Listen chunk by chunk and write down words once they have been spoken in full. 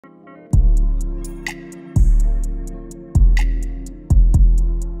And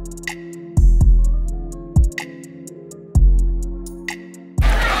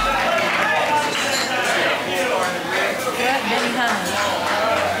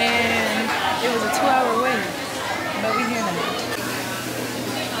it was a 2-hour wait, but we here now.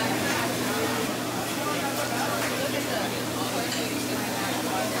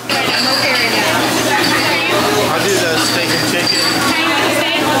 I'm okay right now. I'll do the steak and chicken,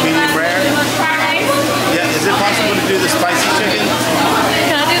 medium rare. Yeah, is it possible to do the spicy chicken?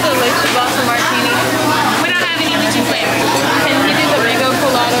 Can I do the liquid Boston martini? We don't have any lychee flavors. Can you do the mango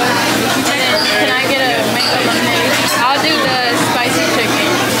colada? And then can I get a mango lemonade? I'll do the spicy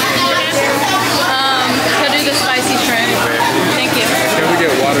chicken. Can I do the spicy shrimp? Thank you. Can we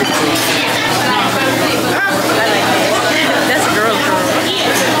get water too? I like that. That's a girl's girl.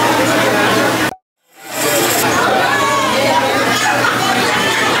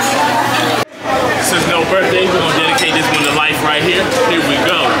 Since no birthday, we're gonna dedicate this one to life right here. Here we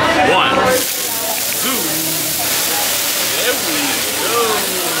go. 1, 2. There we go.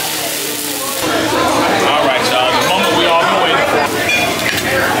 All right, y'all. The moment we all been waiting for.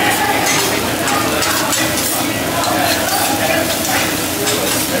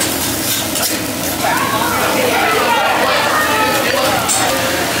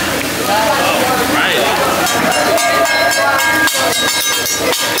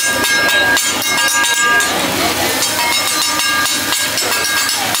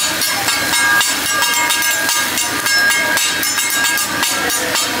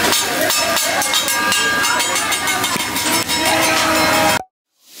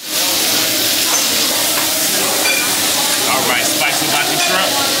 Alright, spicy bati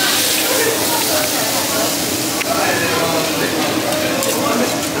shrimp.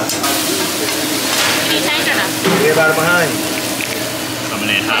 Everybody behind. Coming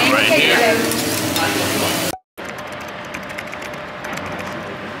in hot right here.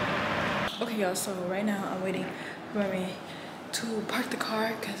 Okay, y'all, so right now I'm waiting for me to park the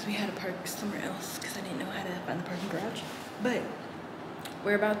car because we had to park somewhere else because I didn't know how to find the parking garage. But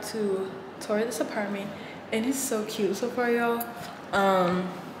we're about to tour this apartment and it's so cute so far, y'all.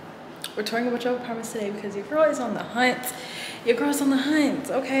 We're touring a bunch of apartments today because your girl is on the hunt. Your girl's on the hunt,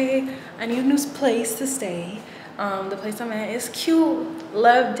 okay? I need a new place to stay. The place I'm at is cute.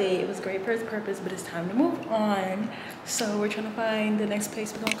 Loved it. It was great for its purpose, but it's time to move on. So we're trying to find the next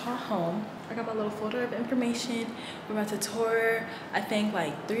place we're gonna call home. I got my little folder of information. We're about to tour, I think,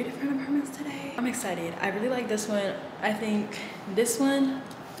 like 3 different apartments today. I'm excited. I really like this one. I think this one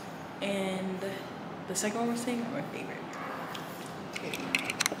and the second one we're seeing are my favorite.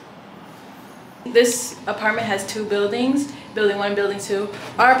 This apartment has 2 buildings, building 1 and building 2.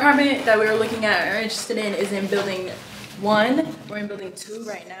 Our apartment that we were looking at or interested in is in building 1. We're in building 2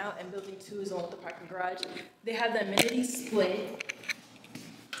 right now, and building 2 is the one with the parking garage. They have the amenities split.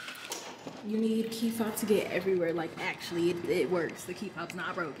 You need key fob to get everywhere. Like, actually, it works. The key fob's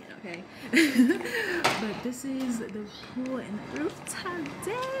not broken, okay? But this is the pool and the rooftop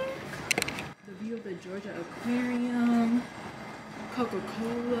deck. The view of the Georgia Aquarium.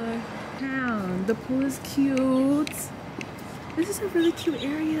 Coca-Cola town. The pool is cute. This is a really cute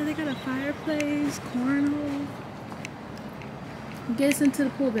area. They got a fireplace, cornhole. Get us into the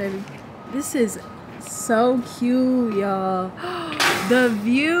pool, baby. This is so cute, y'all. The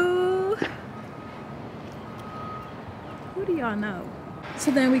view. Who do y'all know?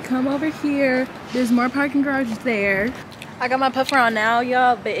 So then we come over here. There's more parking garages there. I got my puffer on now,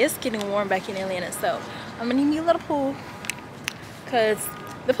 y'all, but it's getting warm back in Atlanta, so I'm gonna need me a little pool. Cause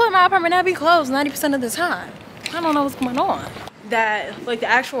the pool in my apartment now be closed 90% of the time. I don't know what's going on. That, like, the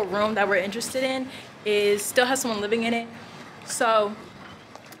actual room that we're interested in is still has someone living in it. So,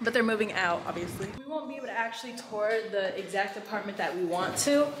 but they're moving out, obviously. We won't be able to actually tour the exact apartment that we want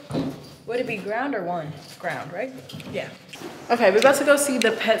to. Would it be ground or 1? Ground, right? Yeah. Okay, we're about to go see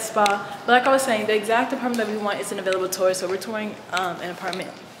the pet spa. But like I was saying, the exact apartment that we want isn't available to tour, so we're touring an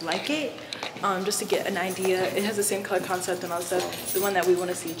apartment like it. Just to get an idea. It has the same color concept and all that stuff. The one that we want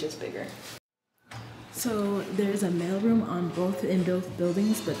to see just bigger. So there's a mailroom on both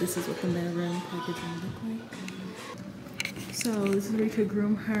buildings, but this is what the mailroom package will look like. So this is where you could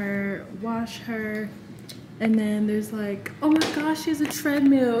groom her, wash her, and then there's like, oh my gosh, she has a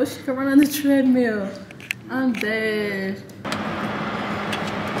treadmill. She can run on the treadmill. I'm dead.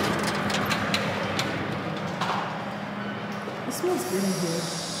 It smells really good.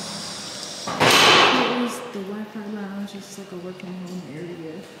 The Wi-Fi lounge is just like a work from home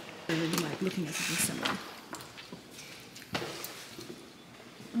area. I really like looking at something similar.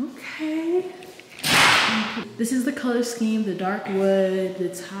 Okay. This is the color scheme, the dark wood, the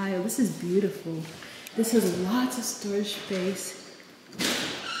tile. This is beautiful. This has lots of storage space.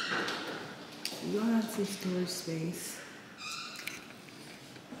 Lots of storage space.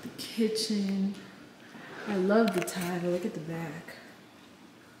 The kitchen. I love the tile. Look at the back.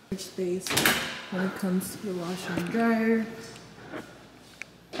 Storage space when it comes to the washer and dryer.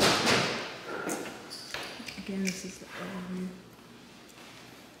 Again, this is the oven.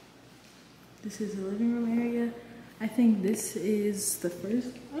 This is the living room area. I think this is the first.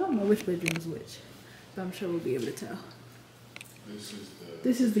 I don't know which bedroom is which, but I'm sure we'll be able to tell.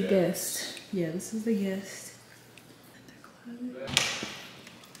 This is the guest. Yeah, this is the guest.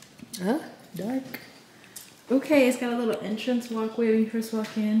 Dark. Okay, it's got a little entrance walkway when you first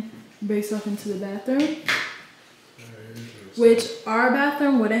walk in. Breaks off into the bathroom. Which our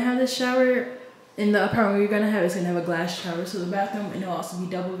bathroom wouldn't have the shower. In the apartment we're gonna have, it's gonna have a glass shower. So the bathroom, and it'll also be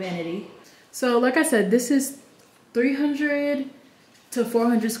double vanity. So like I said, this is 300 to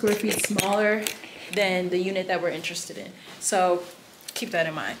 400 square feet smaller than the unit that we're interested in. So keep that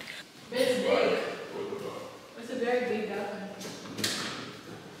in mind. It's big. It's a very big bathroom.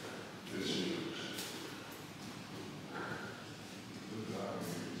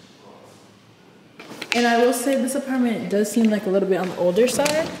 And I will say this apartment does seem like a little bit on the older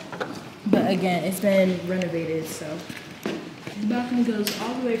side, but again, it's been renovated, so. The balcony goes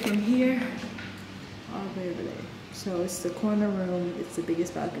all the way from here, all the way over there. So it's the corner room, it's the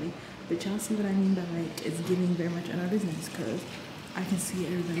biggest balcony. But y'all see what I mean by like, it's giving very much on our business, because I can see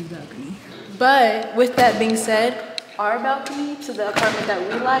everybody's balcony. But with that being said, our balcony to the apartment that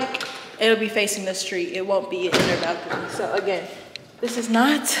we like, it'll be facing the street. It won't be an inner balcony. So again, this is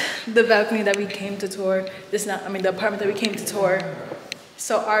not the balcony that we came to tour. This is not, I mean, the apartment that we came to tour.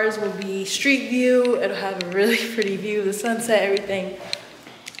 So ours will be street view. It'll have a really pretty view, the sunset, everything.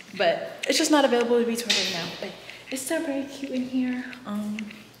 But it's just not available to be toured right now. But it's still very cute in here.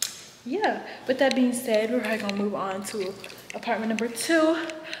 Yeah, with that being said, we're probably gonna move on to apartment number 2.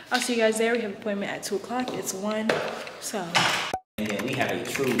 I'll see you guys there. We have an appointment at 2 o'clock. It's 1, so. And then we have a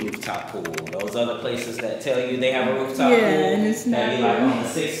true rooftop pool. Those other places that tell you they have a rooftop pool, and it's not that be like on the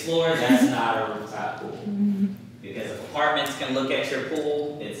 6th floor, that's not a rooftop pool. Because if apartments can look at your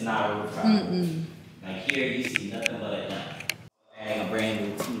pool, it's not a rooftop pool. Like here, you see nothing but a dump. Adding a brand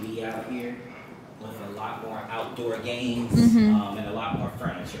new TV out here with a lot more outdoor games and a lot more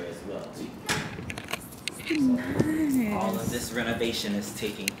furniture as well too. So all of this renovation is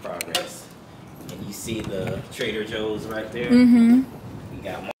taking progress. And you see the Trader Joe's right there. We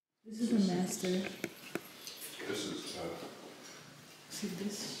got more. This is the master. This is tough. See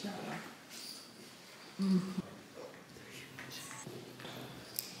this shower.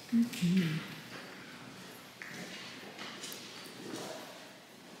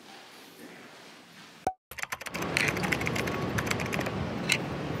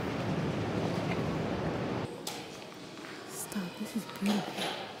 Stop, this is beautiful.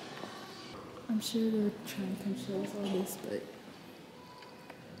 I'm sure they'll try and come show us all this, but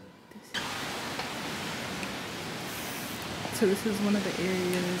so this is one of the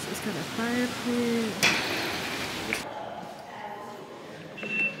areas. It's got a fire pit.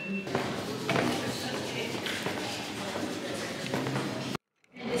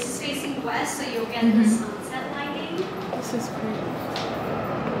 And this is facing west, so you'll get the sunset lighting. This is great.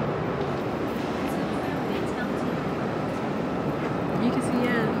 You can see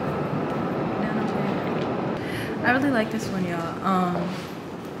it. I really like this one, y'all.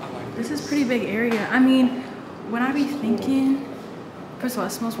 This is a pretty big area. I mean, when I be thinking, first of all,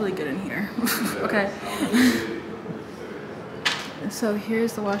 it smells really good in here. Okay. So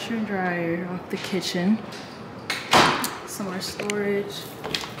here's the washer and dryer off the kitchen. Some more storage.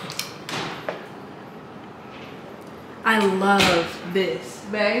 I love this,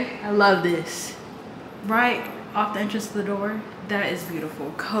 babe. I love this. Right off the entrance to the door, that is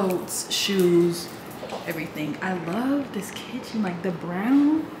beautiful. Coats, shoes, everything. I love this kitchen, like the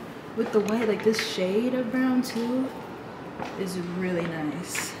brown with the white, like this shade of brown too is really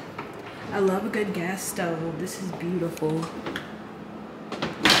nice. I love a good gas stove. This is beautiful.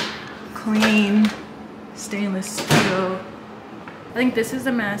 Clean stainless steel. I think this is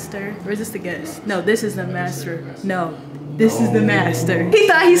the master. Or is this the guest? No, this is the master. No, this is the master. He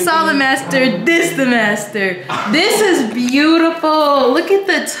thought he saw the master. This the master. This is beautiful. Look at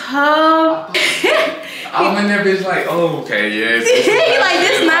the tub. I'm in there, bitch, like, oh, okay, yes. He like,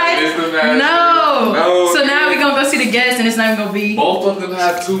 this nice. No. So now we gonna go see the guest, and it's not even gonna be. Both of them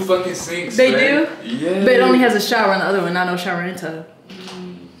have 2 fucking sinks. They man. do? Yeah. But it only has a shower on the other one, not no shower and tub.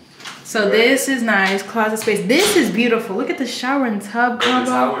 So this is nice, closet space. This is beautiful. Look at the shower and tub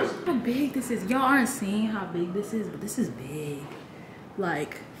combo. How big this is. Y'all aren't seeing how big this is, but this is big.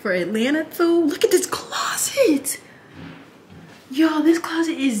 Like for Atlanta too. Look at this closet. Y'all, this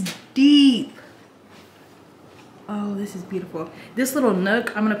closet is deep. Oh, this is beautiful. This little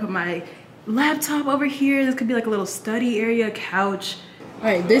nook, I'm gonna put my laptop over here. This could be like a little study area, couch. All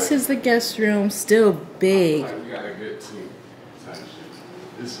right, this is the guest room, still big. Like, we got a good team.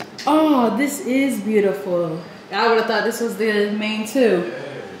 Oh, this is beautiful. I would have thought this was the main too.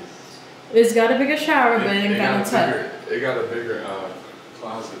 Yes. It's got a bigger shower, but it ain't got a tub. It got a bigger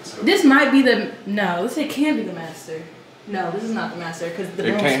closet too. This might be the, no, it can't be the master. No, this is not the master because the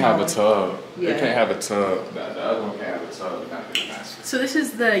It can't have a tub. Yeah. It can't have a tub. The other one can't have a tub, but not the master. So this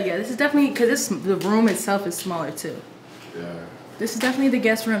is the, yeah, this is definitely, because the room itself is smaller too. Yeah. This is definitely the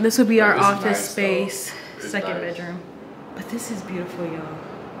guest room. This would be our office nice, space, second bedroom. But this is beautiful, y'all.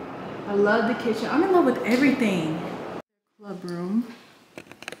 I love the kitchen. I'm in love with everything. Club room.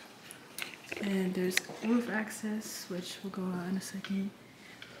 And there's roof access, which we'll go on in a second.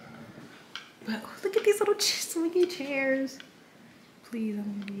 But look at these little swingy chairs. Please,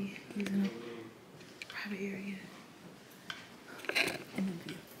 I'm gonna be using a private area. And the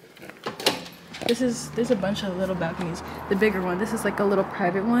view. There's a bunch of little balconies. The bigger one, this is like a little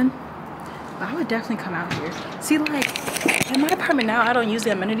private one. But I would definitely come out here. See, like in my apartment now, I don't use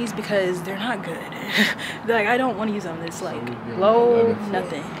the amenities because they're not good. Like I don't want to use them. It's like low,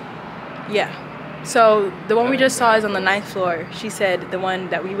 nothing. Yeah. So the one we just saw is on the 9th floor. She said the one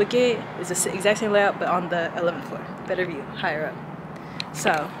that we would get is the exact same layout, but on the 11th floor. Better view, higher up.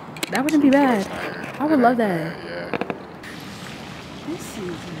 So that wouldn't be bad. I would love that. Yeah. This is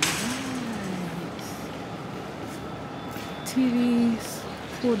nice. TVs.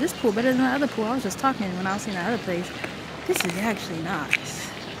 Pool. This pool better than the other pool. I was just talking when I was in the other place. This is actually nice.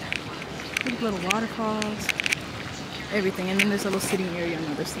 Look at little waterfalls. Everything. And then there's a little sitting area on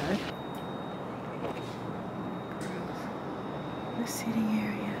the other side. The sitting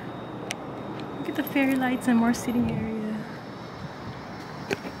area. Look at the fairy lights and more sitting area.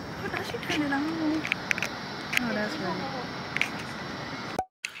 Oh, now she turned it on. Oh, that's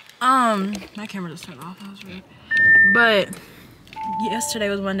right. My camera just turned off. That was rude. But yesterday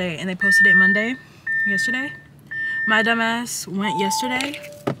was Monday, and they posted it Monday. Yesterday, my dumbass went yesterday,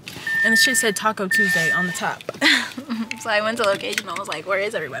 and the shit said Taco Tuesday on the top. So I went to the location. I was like, "Where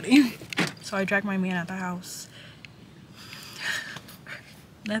is everybody?" So I dragged my man out the house.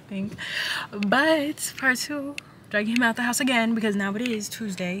 Nothing. But part 2, dragging him out the house again because now it is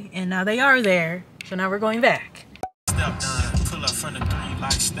Tuesday, and now they are there. So now we're going back. Step done, pull up from the 3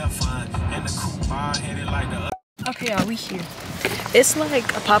 like Stefan, and the coupe bar headed like the. Okay, y'all, we here. It's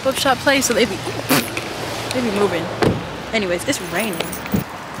like a pop-up shop place, so they be moving. Anyways, it's raining.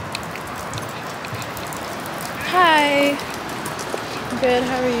 Hi. Good,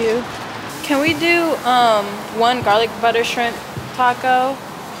 how are you? Can we do 1 garlic butter shrimp taco?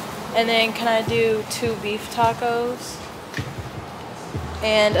 And then can I do 2 beef tacos?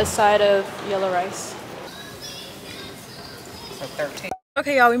 And a side of yellow rice. So 13.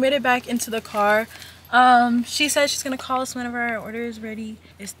 Okay, y'all, we made it back into the car. She said she's gonna call us whenever our order is ready.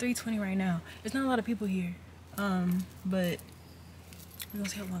 It's 3:20 right now. There's not a lot of people here, but we're gonna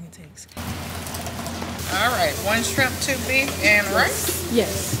see how long it takes. All right, 1 shrimp, 2 beef, and rice.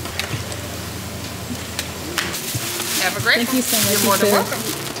 Yes. Have a great one. Thank you so much. You're more than welcome.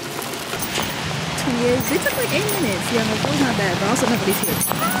 They took like 8 minutes. Yeah, no, that was not bad, but also nobody's here.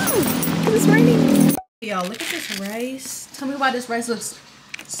 Oh, it's raining. Y'all, look at this rice. Tell me why this rice looks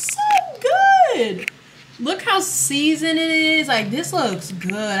so good. Look how seasoned it is. Like, this looks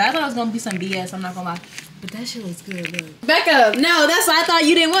good. I thought it was gonna be some BS, I'm not gonna lie. But that shit looks good, look. Back up. No, that's why I thought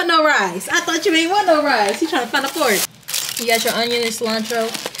you didn't want no rice. I thought you ain't want no rice. You trying to find a fork. You got your onion and cilantro.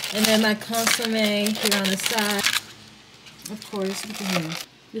 And then my consomme here on the side. Of course, look at him.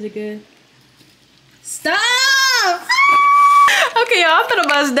 Is it good? Stop! Okay, y'all, I'm gonna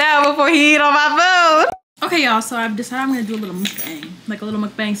bust down before he eat on my food. Okay, y'all, so I've decided I'm gonna do a little mukbang. Like a little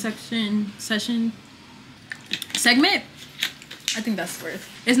mukbang segment. I think that's worth.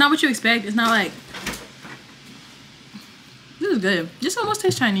 It's not what you expect. It's not like, this is good. This almost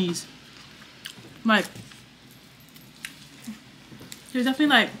tastes Chinese. Like, there's definitely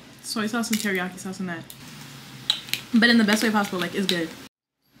like soy sauce and teriyaki sauce in that. But in the best way possible, like, it's good.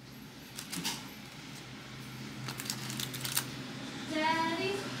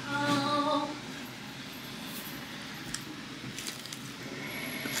 Daddy's home.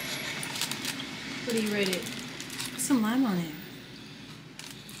 What do you rate it? Put some lime on it.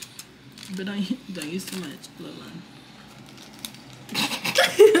 But don't use too much. Blood lime.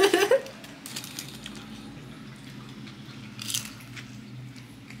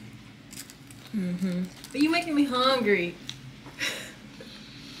 But you making me hungry.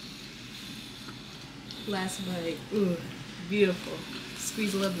 Last bite. Ooh, beautiful.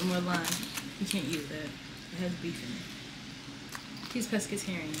 Squeeze a little bit more lime. You can't use that. It has beef in it. He's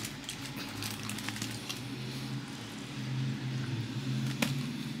pescatarian.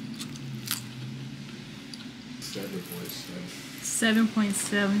 $7.7.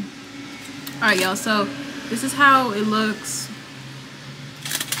 7.7. Alright, y'all. So, this is how it looks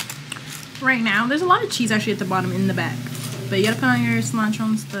right now. There's a lot of cheese actually at the bottom in the back. But you gotta put on your cilantro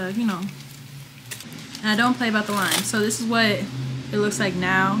and stuff, you know. And I don't play about the lime. So this is what it looks like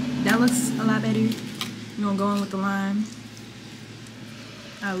now. That looks a lot better. You're gonna go in with the lime.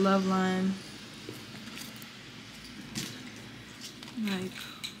 I love lime. Like,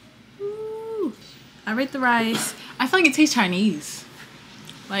 ooh. I rate the rice. I feel like it tastes Chinese.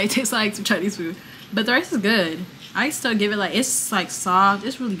 Like, it tastes like some Chinese food. But the rice is good. I still give it like, it's like soft.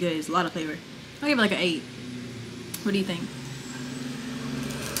 It's really good. It's a lot of flavor. I'll give it like an 8. What do you think?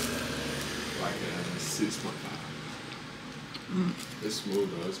 Like a 6.5. It's smooth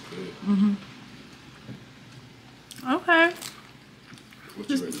though, it's good. Okay. What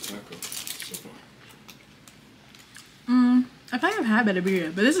you rate the taco so far? I think I've had better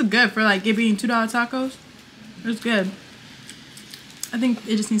beer, but this is good for like it being $2 tacos. It's good. I think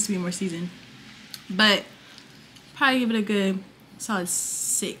it just needs to be more seasoned. But probably give it a good solid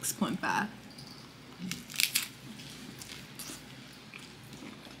 6.5.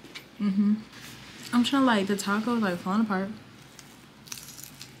 I'm trying to like the tacos like falling apart.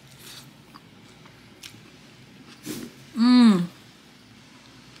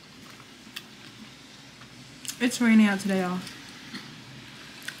 It's raining out today, y'all.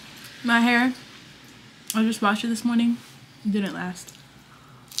 My hair, I just washed it this morning. It didn't last.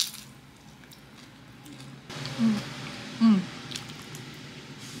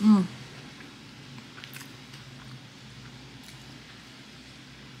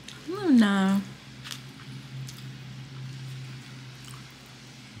 Oh, no.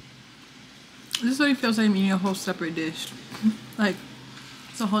 This is what it feels like eating a whole separate dish. Like,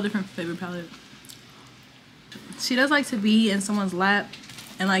 it's a whole different flavor palette. She does like to be in someone's lap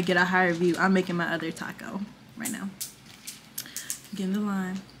and like get a higher view. I'm making my other taco right now. Getting the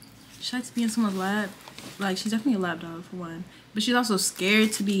lime. She likes to be in someone's lap. Like, she's definitely a lap dog for one. But she's also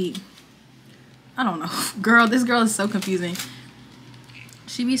scared to be, I don't know. Girl, this girl is so confusing.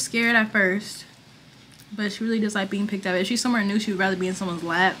 She be scared at first, but she really does like being picked up. If she's somewhere new, she would rather be in someone's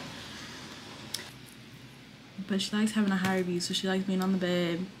lap. But she likes having a higher view, so she likes being on the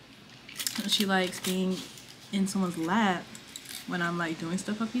bed. She likes being in someone's lap when I'm like doing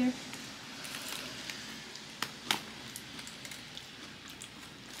stuff up here.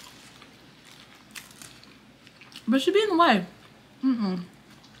 But she be in the way.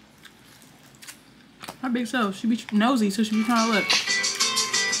 Her big self, she be nosy, so she be trying to look.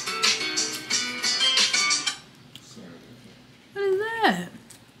 What is that?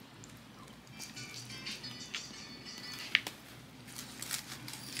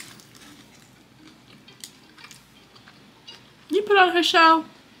 You put on her show?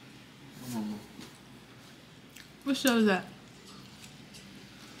 What show is that?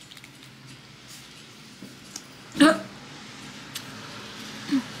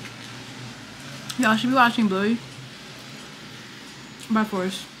 Y'all should be watching Bluey by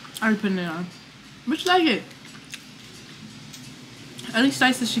Force. I already putting it on. But she like it. At least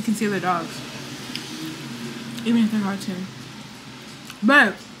nice that she can see other dogs. Even if they're cartoon.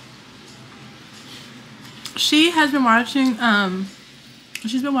 But she has been watching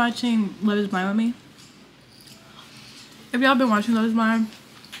she's been watching Love is Blind with me. Have y'all been watching Love is Blind?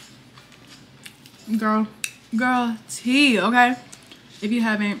 Girl tea, okay? If you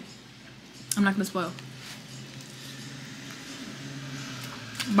haven't, I'm not gonna spoil.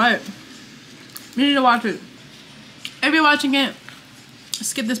 But you need to watch it. If you're watching it,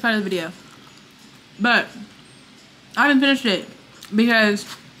 skip this part of the video. But I haven't finished it because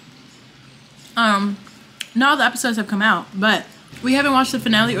not all the episodes have come out, but we haven't watched the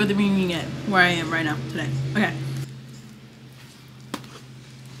finale or the reunion yet, where I am right now today. Okay.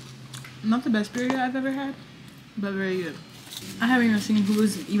 Not the best period I've ever had, but very good. I haven't even seen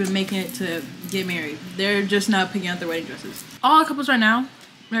who's even making it to get married. They're just now picking out their wedding dresses. All couples right now,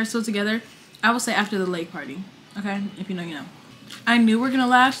 they're still together. I will say after the lake party. Okay? If you know, you know. I knew we're gonna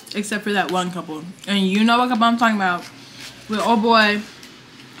last, except for that one couple. And you know what couple I'm talking about. With old boy,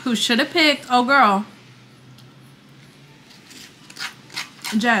 who should have picked old girl,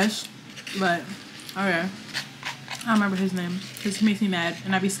 Jess. But, okay. I don't remember his name, because he makes me mad.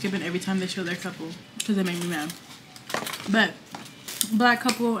 And I be skipping every time they show their couple, because they make me mad. But black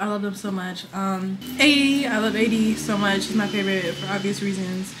couple. I love them so much. AD, I love AD so much. She's my favorite for obvious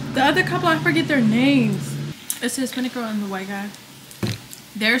reasons. The other couple, I forget their names. It's the Hispanic girl and the white guy.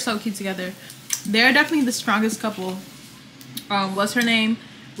 They're so cute together. They're definitely the strongest couple. What's her name?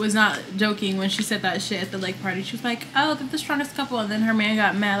 Was not joking when she said that shit at the lake party. She was like, oh, they're the strongest couple. And then her man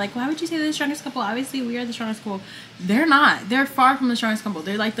got mad. Like, why would you say they're the strongest couple? Obviously, we are the strongest couple. They're not. They're far from the strongest couple.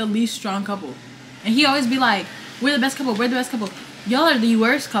 They're like the least strong couple. And he always be like, we're the best couple. We're the best couple. Y'all are the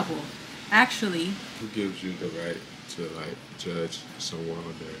worst couple, actually. Who gives you the right to, like, judge someone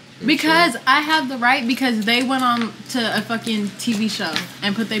on there? Because I have the right, because they went on to a fucking TV show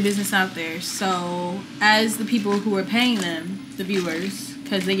and put their business out there. So, as the people who are paying them, the viewers,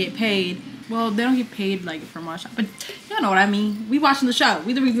 because they get paid. Well, they don't get paid like from watching, but y'all know what I mean. We watching the show.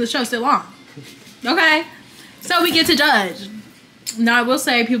 We the reason the show's still on. Okay, so we get to judge. Now I will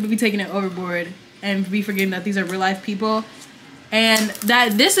say people be taking it overboard and be forgetting that these are real life people, and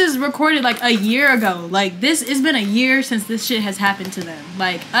that this is recorded like a year ago. Like this, it's been a year since this shit has happened to them.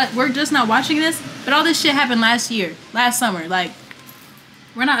 Like we're just not watching this, but all this shit happened last year, last summer. Like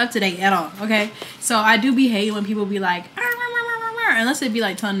we're not up to date at all. Okay, so I do be hating when people be like. Unless it be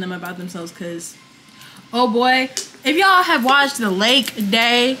like telling them about themselves, because oh boy, if y'all have watched the Lake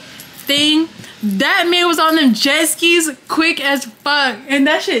Day thing, that man was on them jet skis quick as fuck, and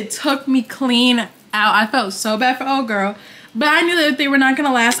that shit took me clean out. I felt so bad for old girl, but I knew that they were not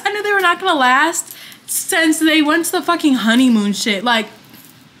gonna last. I knew they were not gonna last since they went to the fucking honeymoon shit. Like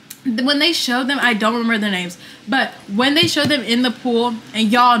when they showed them, I don't remember their names, but when they showed them in the pool,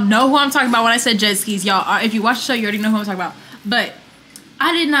 and y'all know who I'm talking about when I said jet skis, y'all, if you watch the show, you already know who I'm talking about. But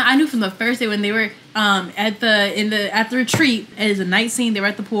I did not. I knew from the first day when they were at the retreat as a night scene. They were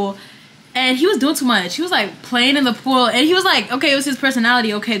at the pool, and he was doing too much. He was like playing in the pool, and he was like, okay, it was his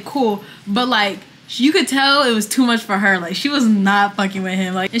personality. Okay, cool, but like you could tell it was too much for her. Like she was not fucking with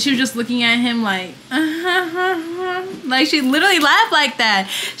him. Like, and she was just looking at him like, like she literally laughed like that.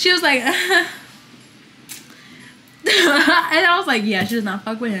 She was like, and I was like, yeah, she does not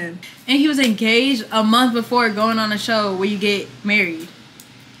fuck with him. And he was engaged a month before going on a show where you get married.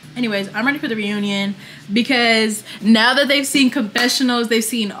 Anyways, I'm ready for the reunion because now that they've seen confessionals, they've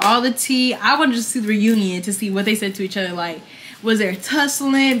seen all the tea. I want to just see the reunion to see what they said to each other. Like, was there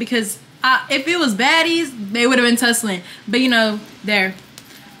tussling? Because if it was baddies, they would have been tussling. But you know, that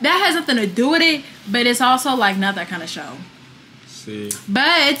has nothing to do with it. But it's also like not that kind of show. See.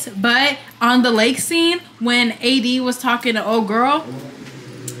 But on the lake scene when AD was talking to old girl,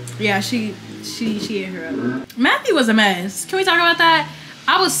 yeah, she ate her up. Matthew was a mess. Can we talk about that?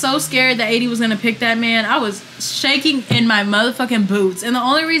 I was so scared that AD was gonna pick that man. I was shaking in my motherfucking boots, and the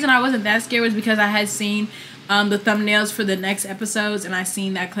only reason I wasn't that scared was because I had seen the thumbnails for the next episodes, and I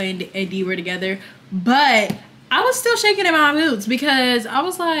seen that Clay and AD were together. But I was still shaking in my boots because I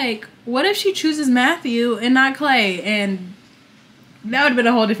was like, what if she chooses Matthew and not Clay? And that would have been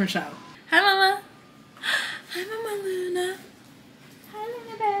a whole different show. Hi, Mama. Hi, Mama Luna. Hi,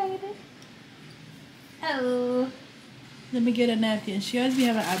 Luna, baby. Oh. Let me get a napkin. She always be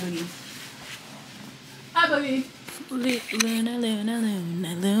having eye boogies. Eye boogie. Luna, Luna,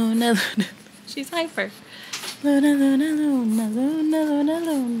 Luna, Luna, Luna. She's hyper. Luna, Luna, Luna, Luna, Luna,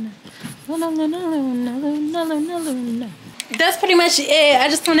 Luna. Luna, Luna, Luna, Luna, Luna, Luna. That's pretty much it. I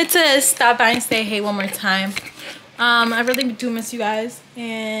just wanted to stop by and say hey one more time. I really do miss you guys,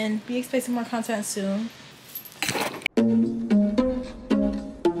 and be expecting more content soon.